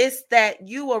 It's that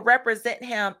you will represent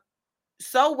him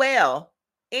so well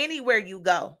anywhere you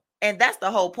go. And that's the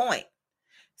whole point.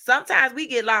 Sometimes we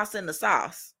get lost in the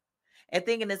sauce and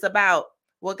thinking it's about,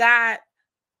 well, God,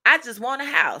 I just want a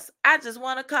house. I just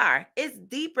want a car. It's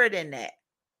deeper than that.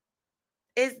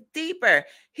 It's deeper.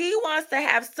 He wants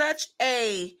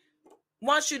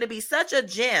you to be such a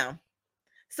gem,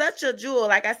 such a jewel.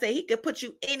 Like I said, he could put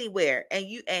you anywhere and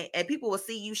and people will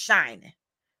see you shining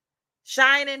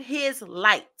his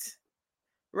light.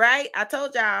 Right? I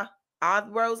told y'all all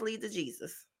roads lead to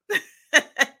Jesus.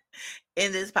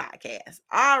 In this podcast,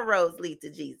 all roads lead to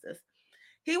Jesus.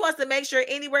 He wants to make sure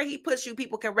anywhere he puts you,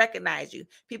 people can recognize you.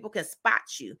 People can spot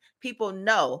you. People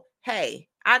know, hey,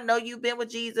 I know you've been with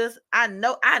Jesus. I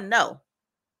know. And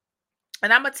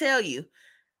I'm going to tell you,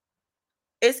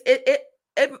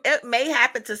 it may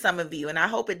happen to some of you, and I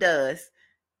hope it does.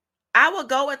 I will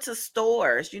go into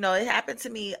stores. It happened to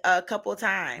me a couple of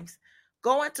times.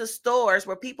 Go into stores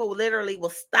where people literally will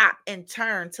stop and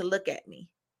turn to look at me.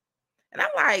 And I'm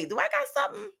like, do I got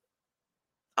something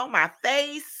on my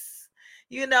face?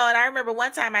 And I remember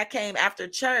one time I came after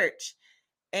church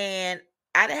and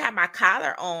I didn't have my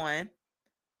collar on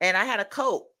and I had a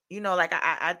coat, like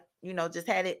I just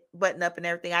had it buttoned up and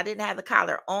everything. I didn't have the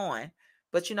collar on,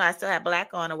 but I still had black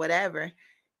on or whatever.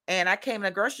 And I came in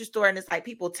a grocery store and it's like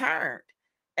people turned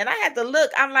and I had to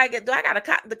look. I'm like, do I got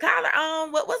the collar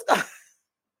on? What's going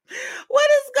what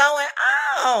is going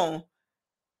on?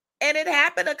 And it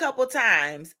happened a couple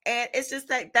times. And it's just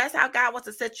like, that's how God wants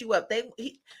to set you up.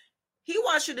 He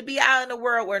wants you to be out in the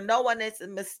world where no one is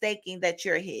mistaking that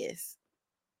you're his.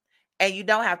 And you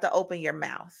don't have to open your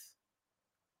mouth.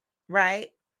 Right?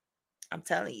 I'm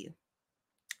telling you.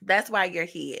 That's why you're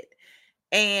hid.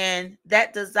 And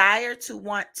that desire to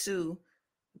want to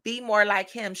be more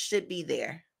like him should be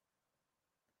there.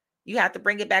 You have to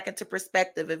bring it back into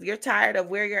perspective. If you're tired of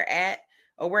where you're at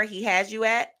or where he has you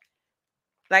at,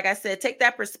 like I said, take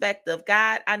that perspective.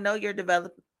 God, I know you're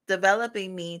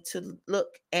developing me to look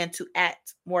and to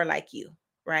act more like you,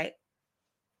 right?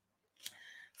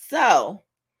 So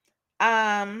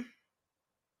I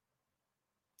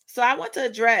want to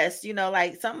address,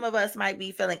 like some of us might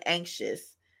be feeling anxious,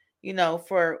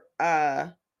 for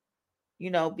that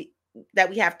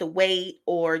we have to wait,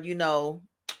 or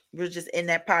we're just in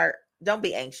that part. Don't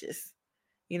be anxious.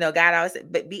 God always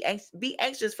said, but be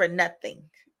anxious for nothing.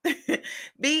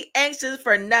 Be anxious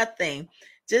for nothing.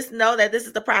 Just know that this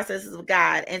is the processes of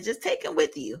God and just take him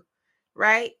with you,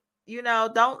 right?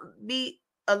 Don't be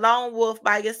a lone wolf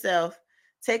by yourself.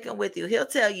 Take him with you. He'll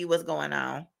tell you what's going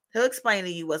on. He'll explain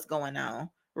to you what's going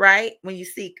on, right? When you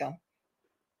seek him.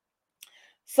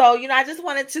 So, I just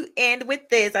wanted to end with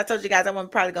this. I told you guys I'm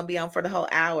probably going to be on for the whole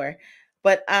hour.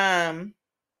 But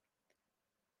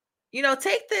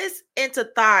take this into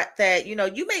thought that,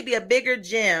 you may be a bigger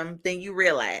gem than you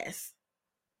realize.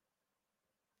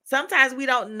 Sometimes we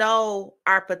don't know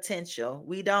our potential.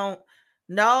 We don't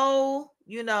know,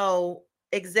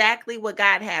 exactly what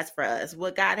God has for us,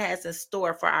 what God has in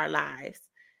store for our lives,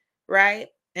 right?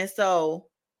 And so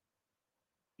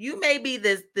you may be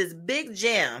this big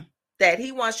gem that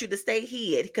he wants you to stay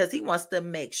hid because he wants to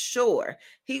make sure.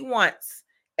 He wants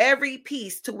every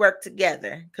piece to work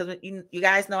together, because you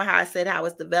guys know how I said how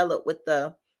it's developed with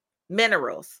the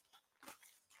minerals.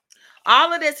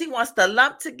 All of this he wants to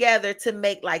lump together to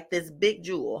make like this big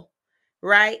jewel,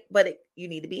 right? But you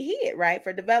need to be hid, right,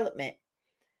 for development.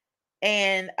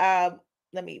 And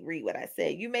let me read what I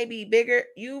said. You may be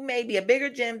a bigger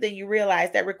gem than you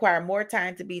realize, that require more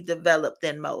time to be developed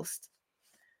than most.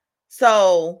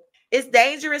 So it's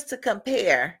dangerous to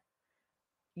compare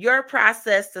your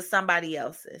process to somebody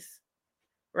else's,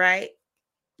 right?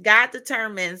 God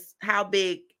determines how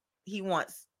big he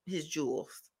wants his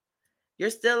jewels. You're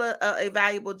still a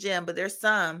valuable gem, but there's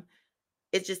some,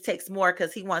 it just takes more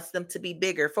because he wants them to be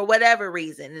bigger for whatever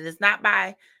reason. And it's not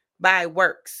by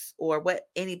works or what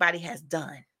anybody has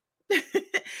done.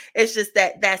 It's just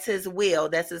that's his will.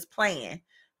 That's his plan,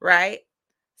 right?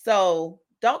 So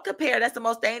don't compare. That's the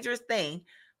most dangerous thing.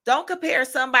 Don't compare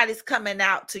somebody's coming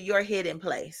out to your hidden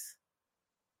place.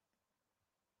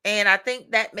 And I think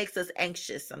that makes us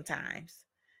anxious sometimes.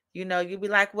 You'd be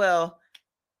like, well,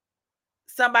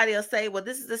 somebody will say, well,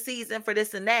 this is the season for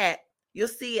this and that. You'll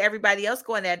see everybody else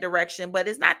going that direction, but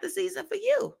it's not the season for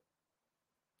you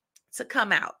to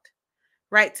come out,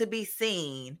 right? To be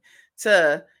seen,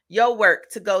 to your work,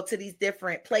 to go to these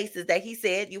different places that he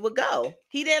said you would go.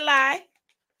 He didn't lie,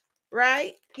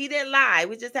 right? He didn't lie.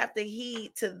 We just have to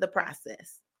heed to the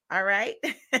process. All right.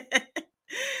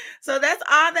 So that's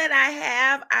all that I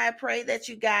have. I pray that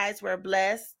you guys were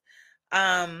blessed.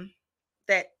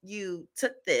 That you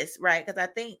took this, right? Because I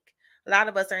think a lot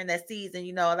of us are in that season,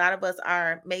 a lot of us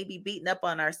are maybe beating up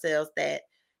on ourselves that,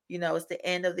 it's the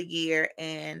end of the year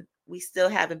and we still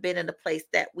haven't been in the place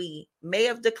that we may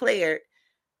have declared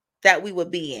that we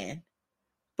would be in.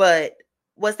 But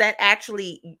was that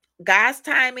actually God's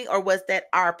timing, or was that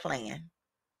our plan?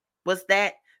 Was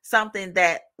that something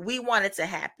that we wanted to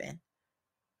happen?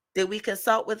 Did we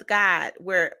consult with God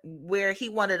where he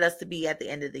wanted us to be at the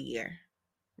end of the year?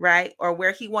 Right? Or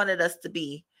where he wanted us to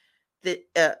be for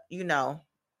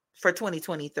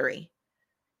 2023.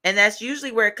 And that's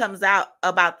usually where it comes out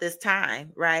about this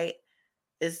time, right?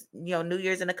 It's, New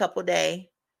Year's in a couple days.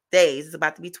 It's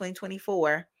about to be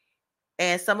 2024.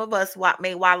 And some of us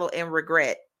may wallow in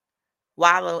regret,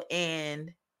 wallow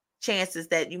in chances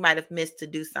that you might have missed to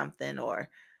do something, or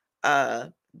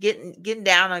getting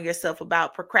down on yourself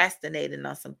about procrastinating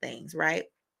on some things, right?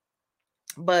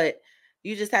 But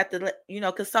you just have to,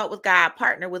 consult with God,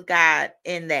 partner with God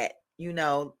in that,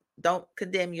 don't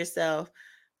condemn yourself.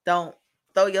 Don't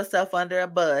throw yourself under a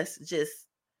bus. Just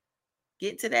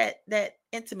get to that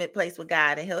intimate place with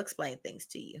God and he'll explain things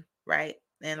to you. Right.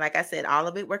 And like I said, all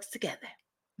of it works together.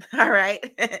 All right.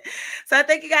 So I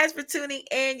thank you guys for tuning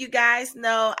in. You guys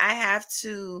know I have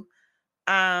to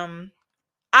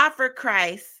offer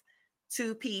Christ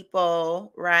to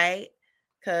people, right?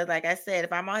 Because like I said,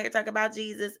 if I'm on here talking about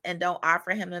Jesus and don't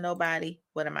offer him to nobody,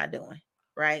 what am I doing?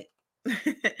 Right?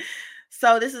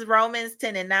 So this is Romans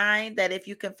 10:9, that if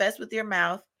you confess with your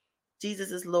mouth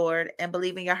Jesus is Lord and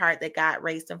believe in your heart that God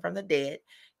raised him from the dead,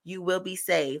 you will be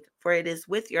saved. For it is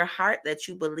with your heart that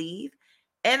you believe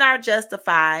and are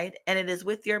justified, and it is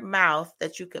with your mouth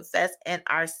that you confess and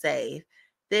are saved.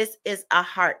 This is a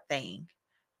heart thing.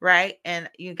 Right. And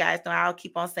you guys know I'll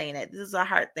keep on saying that. This is a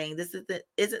heart thing. This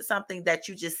isn't something that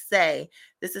you just say.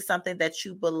 This is something that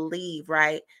you believe,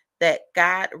 right? That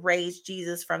God raised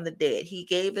Jesus from the dead. He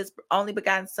gave his only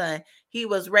begotten son. He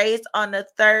was raised on the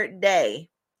third day,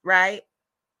 right?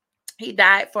 He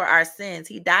died for our sins.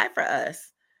 He died for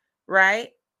us, right?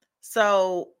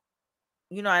 So,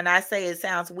 and I say it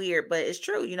sounds weird, but it's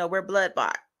true. We're blood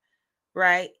bought,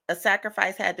 right? A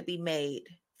sacrifice had to be made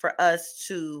for us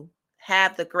to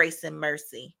have the grace and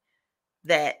mercy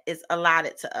that is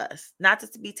allotted to us, not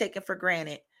just to be taken for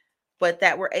granted, but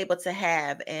that we're able to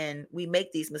have. And we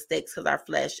make these mistakes because our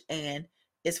flesh, and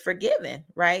it's forgiven,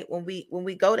 right? When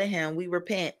we go to him, we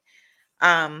repent.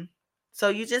 So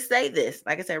you just say this,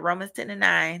 like I said, Romans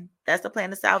 10:9, that's the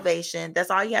plan of salvation. That's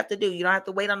all you have to do. You don't have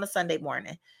to wait on a Sunday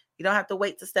morning. You don't have to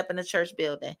wait to step in the church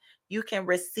building. You can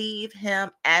receive him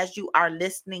as you are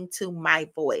listening to my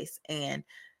voice. And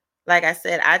like I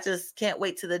said, I just can't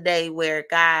wait to the day where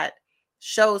God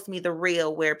shows me the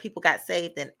real, where people got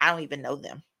saved and I don't even know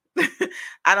them.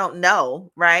 I don't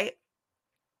know, right?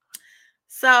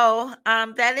 So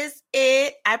that is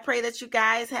it. I pray that you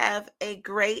guys have a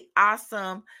great,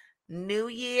 awesome new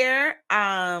year.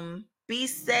 Be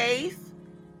safe,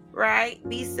 right?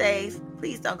 Be safe.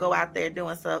 Please don't go out there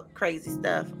doing some crazy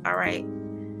stuff. All right.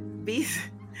 Be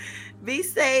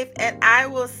safe, and I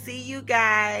will see you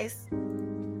guys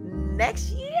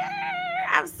next year.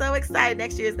 I'm so excited.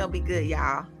 Next year is going to be good,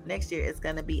 y'all. Next year is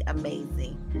going to be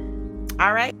amazing.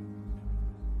 All right.